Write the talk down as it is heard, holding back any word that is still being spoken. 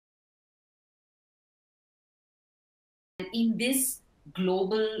In this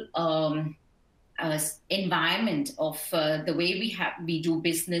global environment of the way we do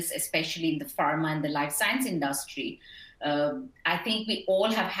business, especially in the pharma and the life science industry, I think we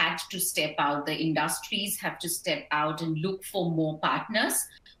all have had to step out. The industries have to step out and look for more partners,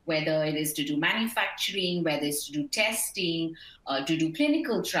 whether it is to do manufacturing, whether it's to do testing, to do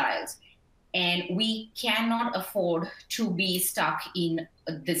clinical trials. And we cannot afford to be stuck in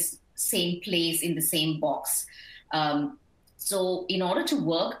this same place, in the same box. So in order to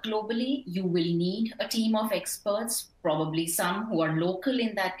work globally, you will need a team of experts, probably some who are local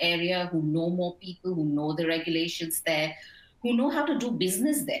in that area, who know more people, who know the regulations there, who know how to do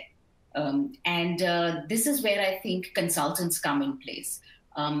business there. This is where I think consultants come in place.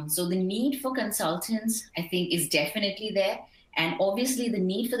 So the need for consultants, I think, is definitely there. And obviously the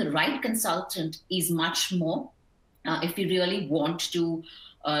need for the right consultant is much more if we really want to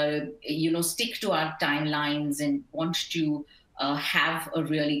stick to our timelines and want to have a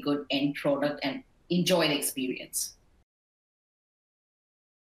really good end product and enjoy the experience.